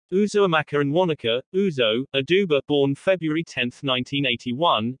Uzo Aduba, born February 10,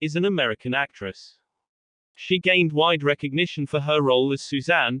 1981, is an American actress. She gained wide recognition for her role as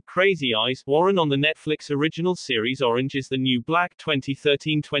Suzanne Crazy Eyes Warren on the Netflix original series Orange is the New Black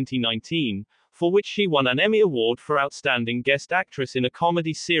 2013-2019, for which she won an Emmy Award for Outstanding Guest Actress in a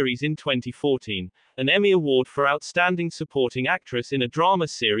Comedy Series in 2014, an Emmy Award for Outstanding Supporting Actress in a Drama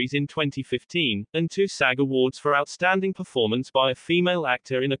Series in 2015, and 2 SAG Awards for Outstanding Performance by a Female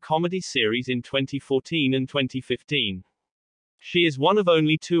Actor in a Comedy Series in 2014 and 2015. She is one of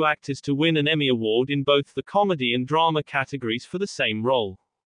only 2 actors to win an Emmy Award in both the comedy and drama categories for the same role.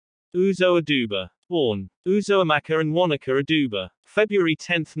 Uzo Aduba. Born Uzo Aduba, February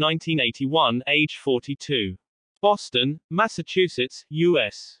 10, 1981, age 42. Boston, Massachusetts,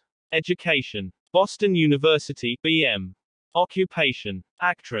 U.S. Education: Boston University, B.M. Occupation: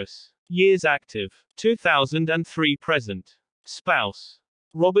 actress. Years active: 2003 present. Spouse: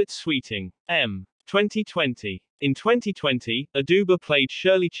 Robert Sweeting, M. 2020. In 2020, Aduba played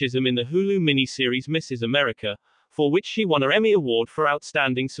Shirley Chisholm in the Hulu miniseries Mrs. America, for which she won an Emmy Award for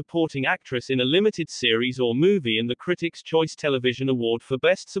Outstanding Supporting Actress in a Limited Series or Movie and the Critics' Choice Television Award for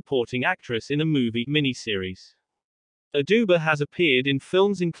Best Supporting Actress in a Movie miniseries. Aduba has appeared in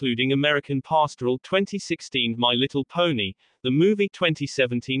films including American Pastoral 2016, My Little Pony, the movie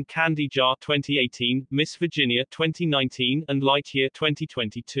 2017, Candy Jar 2018, Miss Virginia 2019, and Lightyear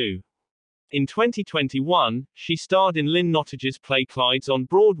 2022. In 2021, she starred in Lynn Nottage's play Clydes on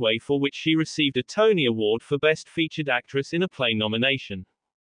Broadway, for which she received a Tony Award for Best Featured Actress in a Play nomination.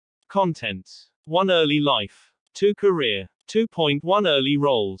 Contents: 1. Early life. 2. Career. 2.1 Early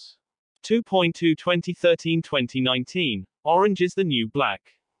roles. 2.2 2013-2019, Orange is the New Black.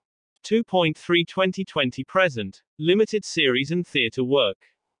 2.3 2020 present, limited series and theater work.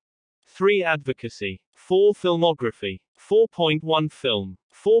 3. Advocacy. 4. Filmography. 4.1 Film.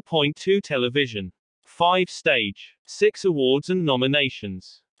 4.2 Television. 5. Stage. 6. Awards and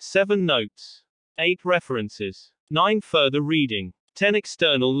nominations. 7. Notes. 8. References. 9. Further reading. 10.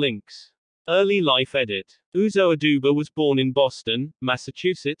 External links. Early life edit. Uzo Aduba was born in Boston,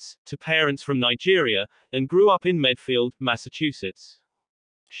 Massachusetts, to parents from Nigeria, and grew up in Medfield, Massachusetts.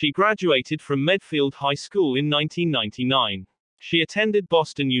 She graduated from Medfield High School in 1999. She attended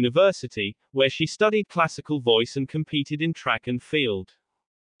Boston University, where she studied classical voice and competed in track and field.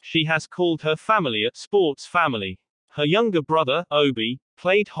 She has called her family a sports family. Her younger brother, Obi,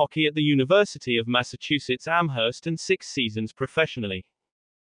 played hockey at the University of Massachusetts Amherst and 6 seasons professionally.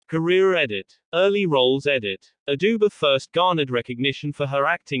 Career edit. Early roles edit. Aduba first garnered recognition for her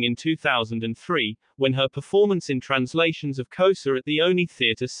acting in 2003, when her performance in translations of Kosa at the Oni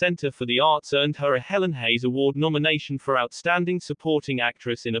Theatre Center for the Arts earned her a Helen Hayes Award nomination for Outstanding Supporting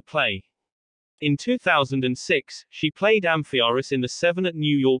Actress in a Play. In 2006, she played Amphiaris in the 7 at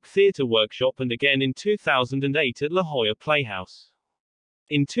New York Theatre Workshop and again in 2008 at La Jolla Playhouse.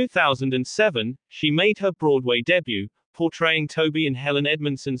 In 2007, she made her Broadway debut, portraying Toby in Helen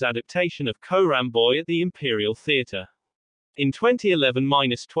Edmondson's adaptation of Coram Boy at the Imperial Theatre. In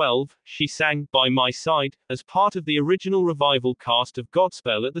 2011-12, she sang By My Side, as part of the original revival cast of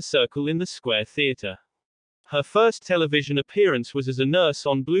Godspell at the Circle in the Square Theatre. Her first television appearance was as a nurse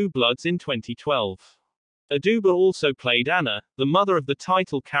on Blue Bloods in 2012. Aduba also played Anna, the mother of the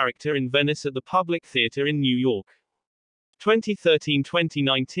title character in Venice at the Public Theatre in New York.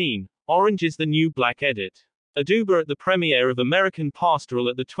 2013-2019, Orange is the New Black edit. Aduba at the premiere of American Pastoral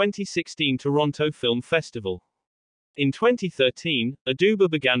at the 2016 Toronto Film Festival. In 2013, Aduba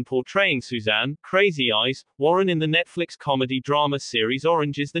began portraying Suzanne Crazy Eyes Warren in the Netflix comedy drama series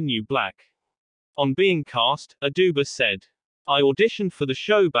Orange is the New Black. On being cast, Aduba said, "I auditioned for the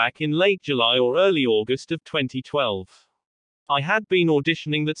show back in late July or early August of 2012. I had been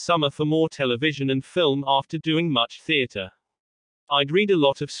auditioning that summer for more television and film after doing much theater. I'd read a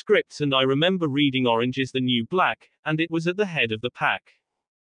lot of scripts and I remember reading Orange is the New Black, and it was at the head of the pack.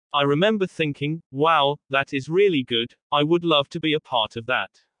 I remember thinking, wow, that is really good, I would love to be a part of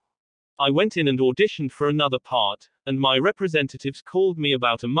that. I went in and auditioned for another part, and my representatives called me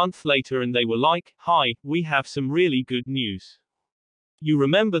about a month later and they were like, hi, we have some really good news. You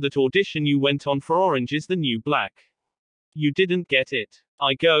remember that audition you went on for Orange is the New Black? You didn't get it."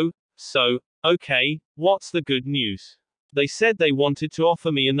 I go, "So, okay, what's the good news?" They said they wanted to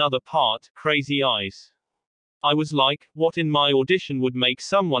offer me another part, Crazy Eyes. I was like, what in my audition would make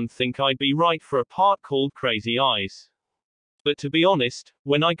someone think I'd be right for a part called Crazy Eyes? But to be honest,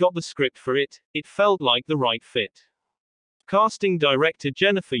 when I got the script for it, it felt like the right fit. Casting director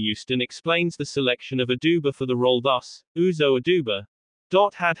Jennifer Houston explains the selection of Aduba for the role thus: Uzo Aduba.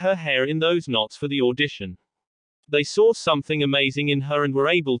 Had her hair in those knots for the audition. They saw something amazing in her and were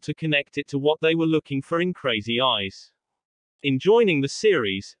able to connect it to what they were looking for in Crazy Eyes. In joining the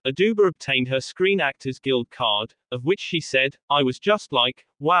series, Aduba obtained her Screen Actors Guild card, of which she said, "I was just like,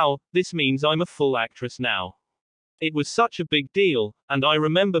 wow, this means I'm a full actress now. It was such a big deal, and I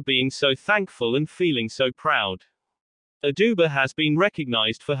remember being so thankful and feeling so proud." Aduba has been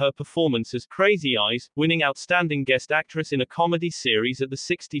recognized for her performance as Crazy Eyes, winning Outstanding Guest Actress in a Comedy Series at the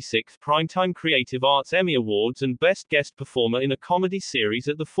 66th Primetime Creative Arts Emmy Awards and Best Guest Performer in a Comedy Series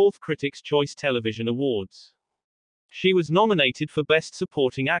at the 4th Critics' Choice Television Awards. She was nominated for Best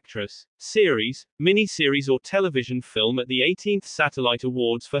Supporting Actress, Series, Miniseries or Television Film at the 18th Satellite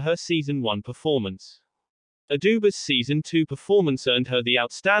Awards for her Season 1 performance. Aduba's Season 2 performance earned her the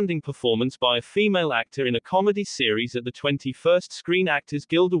Outstanding Performance by a Female Actor in a Comedy Series at the 21st Screen Actors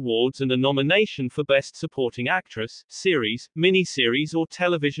Guild Awards and a nomination for Best Supporting Actress, Series, Miniseries or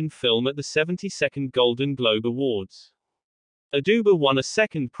Television Film at the 72nd Golden Globe Awards. Aduba won a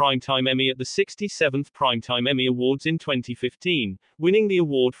second Primetime Emmy at the 67th Primetime Emmy Awards in 2015, winning the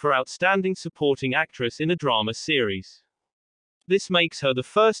award for Outstanding Supporting Actress in a Drama Series. This makes her the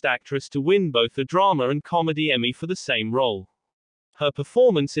first actress to win both a drama and comedy Emmy for the same role. Her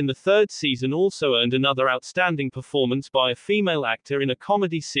performance in the third season also earned another Outstanding Performance by a Female Actor in a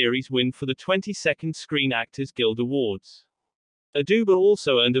Comedy Series win for the 22nd Screen Actors Guild Awards. Aduba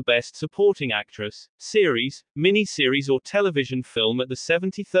also earned a Best Supporting Actress, Series, Miniseries or Television Film at the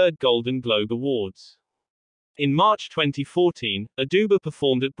 73rd Golden Globe Awards. In March 2014, Aduba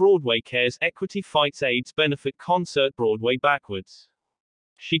performed at Broadway Cares Equity Fights AIDS benefit concert Broadway Backwards.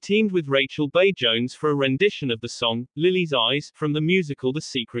 She teamed with Rachel Bay Jones for a rendition of the song, Lily's Eyes, from the musical The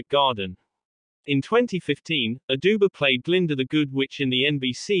Secret Garden. In 2015, Aduba played Glinda the Good Witch in the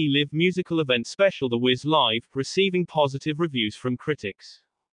NBC Live musical event special The Wiz Live, receiving positive reviews from critics.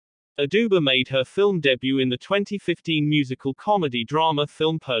 Aduba made her film debut in the 2015 musical comedy drama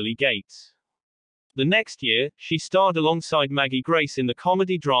film Pearly Gates. The next year, she starred alongside Maggie Grace in the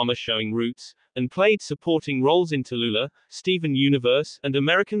comedy drama Showing Roots, and played supporting roles in Tallulah, Steven Universe, and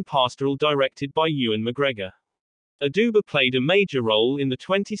American Pastoral directed by Ewan McGregor. Aduba played a major role in the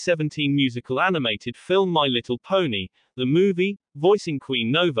 2017 musical animated film My Little Pony, the movie, voicing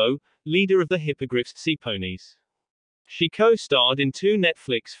Queen Novo, leader of the Hippogriffs Seaponies. She co-starred in two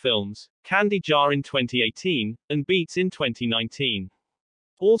Netflix films, Candy Jar in 2018, and Beats in 2019.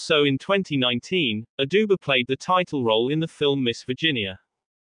 Also in 2019, Aduba played the title role in the film Miss Virginia.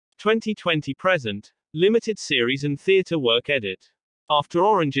 2020 present, limited series and theater work edit. After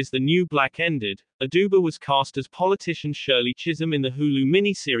Orange is the New Black ended, Aduba was cast as politician Shirley Chisholm in the Hulu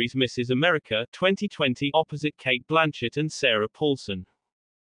miniseries Mrs. America 2020 opposite Cate Blanchett and Sarah Paulson.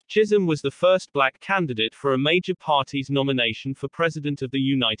 Chisholm was the first black candidate for a major party's nomination for President of the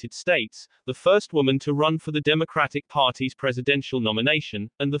United States, the first woman to run for the Democratic Party's presidential nomination,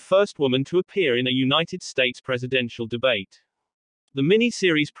 and the first woman to appear in a United States presidential debate. The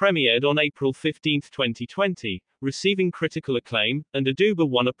miniseries premiered on April 15, 2020, receiving critical acclaim, and Aduba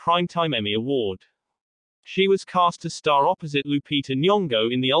won a Primetime Emmy Award. She was cast to star opposite Lupita Nyong'o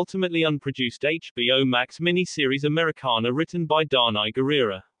in the ultimately unproduced HBO Max miniseries Americana written by Danai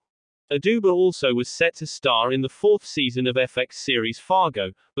Gurira. Aduba also was set to star in the fourth season of FX series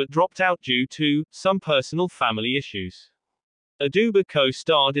Fargo, but dropped out due to some personal family issues. Aduba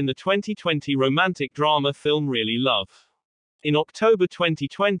co-starred in the 2020 romantic drama film Really Love. In October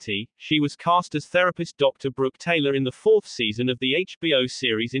 2020, she was cast as therapist Dr. Brooke Taylor in the fourth season of the HBO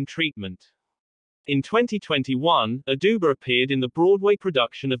series In Treatment. In 2021, Aduba appeared in the Broadway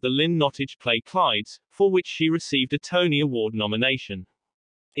production of the Lynn Nottage play Clydes, for which she received a Tony Award nomination.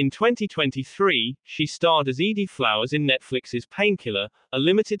 In 2023, she starred as Edie Flowers in Netflix's Painkiller, a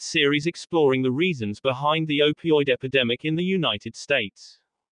limited series exploring the reasons behind the opioid epidemic in the United States.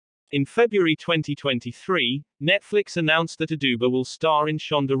 In February 2023, Netflix announced that Aduba will star in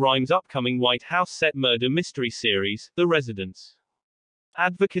Shonda Rhimes' upcoming White House set murder mystery series, The Residence.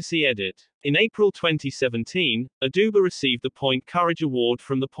 Advocacy edit. In April 2017, Aduba received the Point Courage Award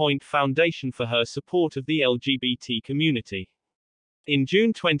from the Point Foundation for her support of the LGBT community. In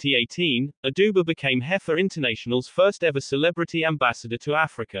June 2018, Aduba became Heifer International's first ever celebrity ambassador to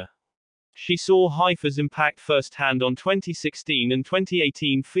Africa. She saw Heifer's impact firsthand on 2016 and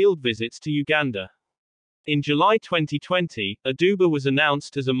 2018 field visits to Uganda. In July 2020, Aduba was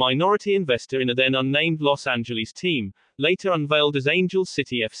announced as a minority investor in a then unnamed Los Angeles team, later unveiled as Angel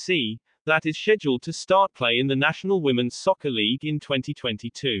City FC, that is scheduled to start play in the National Women's Soccer League in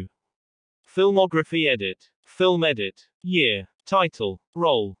 2022. Filmography edit. Film edit. Year. Title.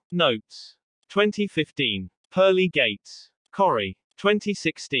 Role. Notes. 2015. Pearly Gates. Corrie.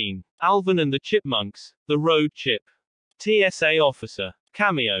 2016. Alvin and the Chipmunks, The Road Chip. TSA Officer.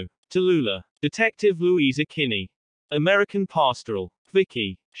 Cameo. Tallulah. Detective Louisa Kinney. American Pastoral.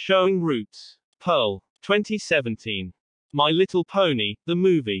 Vicky. Showing Roots. Pearl. 2017. My Little Pony, the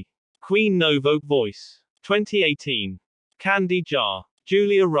movie. Queen Novo voice. 2018. Candy Jar.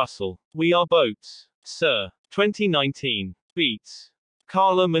 Julia Russell. We Are Boats. Sir. 2019. Beats.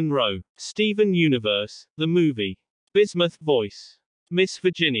 Carla Monroe. Steven Universe, the movie. Bismuth voice. Miss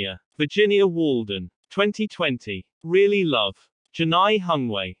Virginia. Virginia Walden. 2020. Really Love. Janai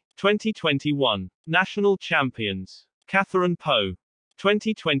Hungway. 2021. National Champions. Catherine Poe.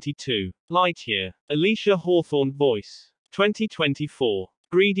 2022. Lightyear. Alicia Hawthorne voice. 2024.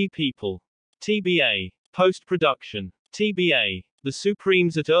 Greedy People. TBA. Post-production. TBA. The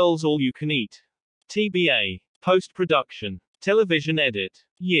Supremes at Earl's All You Can Eat. TBA. Post-production. Television edit.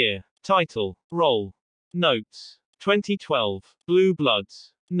 Year. Title. Role. Notes. 2012. Blue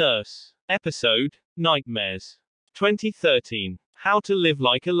Bloods. Nurse. Episode. Nightmares. 2013. How to Live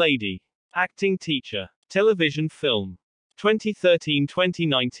Like a Lady. Acting Teacher. Television film.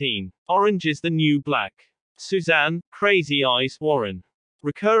 2013-2019. Orange is the New Black. Suzanne, Crazy Eyes, Warren.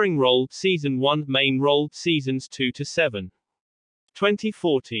 Recurring role, Season 1, main role, Seasons 2 to 7.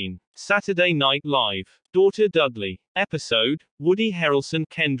 2014. Saturday Night Live. Daughter Dudley. Episode, Woody Harrelson,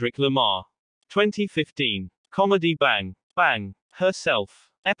 Kendrick Lamar. 2015. Comedy Bang. Bang.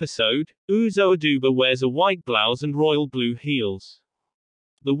 Herself. Episode, Uzo Aduba wears a white blouse and royal blue heels.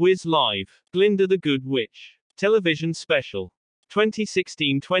 The Wiz Live. Glinda the Good Witch. Television special.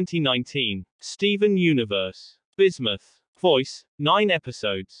 2016-2019. Steven Universe. Bismuth. Voice. 9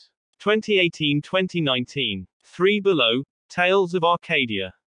 episodes. 2018-2019. 3 Below. Tales of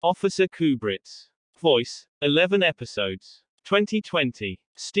Arcadia. Officer Kubritz. Voice. 11 episodes. 2020.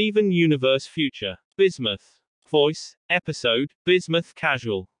 Steven Universe Future. Bismuth. Voice. Episode. Bismuth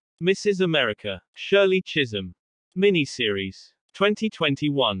Casual. Mrs. America. Shirley Chisholm. Miniseries.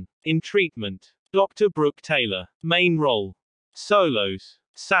 2021. In Treatment. Dr. Brooke Taylor. Main role. Solos.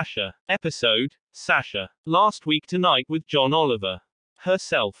 Sasha. Episode. Sasha. Last Week Tonight with John Oliver.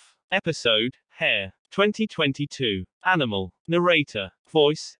 Herself. Episode. Hair. 2022. Animal. Narrator.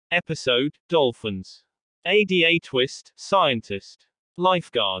 Voice. Episode. Dolphins. ADA Twist. Scientist.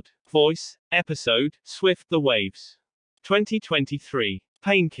 Lifeguard. Voice. Episode. Swift the Waves. 2023.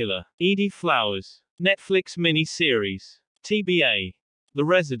 Painkiller. Edie Flowers. Netflix mini-series. TBA. The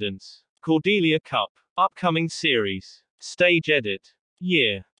Residents. Cordelia Cup. Upcoming series. Stage edit.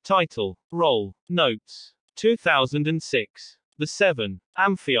 Year. Title. Role. Notes. 2006. The Seven.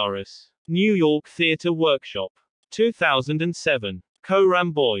 Amphiarus. New York Theater Workshop. 2007.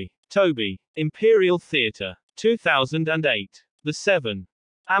 Coram Boy. Toby. Imperial Theater. 2008. The Seven.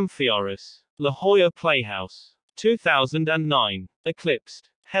 Amphiarus. La Jolla Playhouse. 2009. Eclipsed.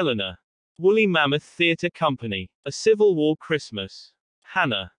 Helena. Woolly Mammoth Theater Company. A Civil War Christmas.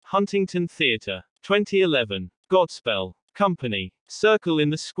 Hannah. Huntington Theater. 2011. Godspell. Company. Circle in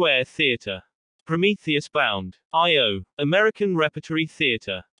the Square Theater. Prometheus Bound. I.O. American Repertory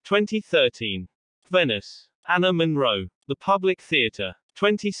Theater. 2013. Venice. Anna Monroe. The Public Theater.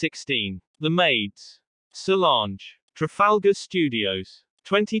 2016. The Maids. Solange. Trafalgar Studios.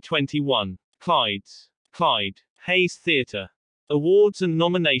 2021. Clyde's. Clyde. Hayes Theater. Awards and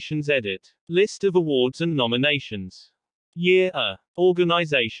nominations edit. List of awards and nominations. Year.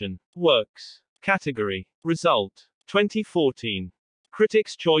 Organization. Works. Category. Result. 2014.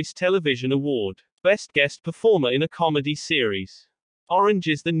 Critics' Choice Television Award. Best Guest Performer in a Comedy Series. Orange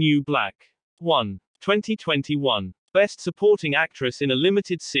is the New Black. 1. 2021. Best Supporting Actress in a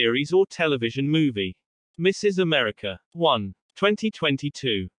Limited Series or Television Movie. Mrs. America. 1.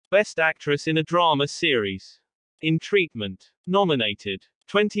 2022. Best Actress in a Drama Series. In Treatment. Nominated.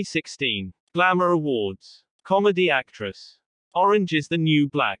 2016. Glamour Awards. Comedy Actress. Orange is the New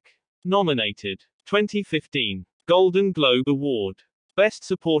Black. Nominated. 2015. Golden Globe Award. Best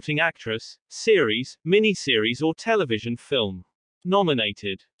Supporting Actress, Series, Miniseries or Television Film.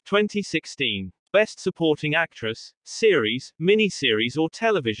 Nominated. 2016. Best Supporting Actress, Series, Miniseries or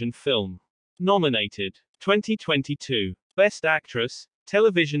Television Film. Nominated. 2022. Best Actress,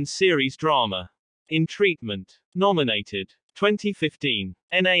 Television Series Drama. In Treatment. Nominated. 2015.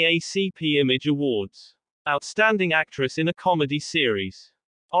 NAACP Image Awards. Outstanding Actress in a Comedy Series.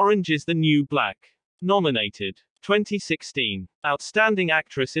 Orange is the New Black. Nominated. 2016. Outstanding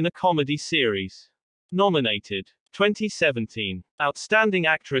Actress in a Comedy Series. Nominated. 2017. Outstanding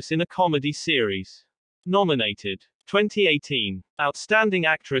Actress in a Comedy Series. Nominated. 2018. Outstanding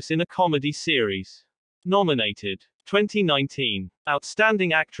Actress in a Comedy Series. Nominated. 2019.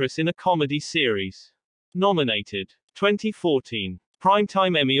 Outstanding Actress in a Comedy Series. Nominated. 2014.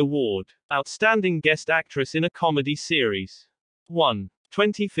 Primetime Emmy Award. Outstanding Guest Actress in a Comedy Series. 1.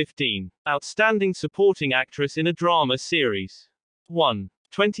 2015. Outstanding Supporting Actress in a Drama Series. 1.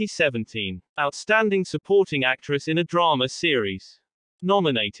 2017. Outstanding Supporting Actress in a Drama Series.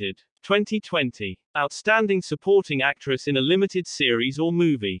 Nominated. 2020. Outstanding Supporting Actress in a Limited Series or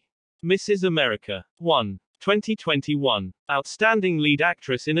Movie. Mrs. America. 1. 2021. Outstanding Lead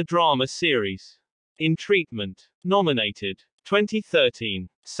Actress in a Drama Series. In Treatment. Nominated. 2013.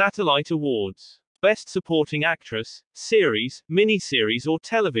 Satellite Awards. Best Supporting Actress, Series, Miniseries or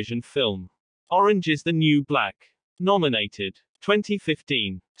Television Film. Orange is the New Black. Nominated.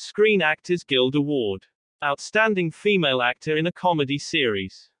 2015. Screen Actors Guild Award. Outstanding Female Actor in a Comedy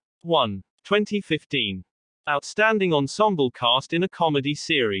Series. 1. 2015. Outstanding Ensemble Cast in a Comedy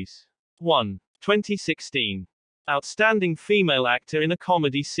Series. 1. 2016. Outstanding Female Actor in a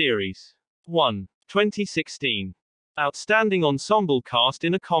Comedy Series. 1. 2016. Outstanding Ensemble Cast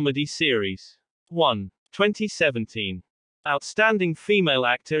in a Comedy Series. 1. 2017. Outstanding Female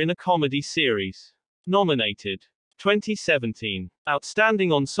Actor in a Comedy Series. Nominated. 2017.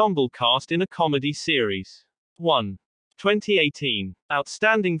 Outstanding Ensemble Cast in a Comedy Series. 1. 2018.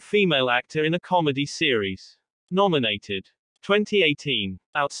 Outstanding Female Actor in a Comedy Series. Nominated. 2018.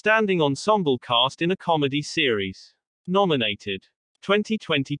 Outstanding Ensemble Cast in a Comedy Series. Nominated.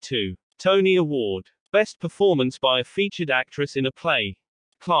 2022. Tony Award. Best Performance by a Featured Actress in a Play.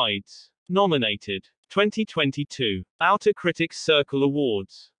 Clydes. Nominated. 2022. Outer Critics Circle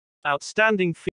Awards. Outstanding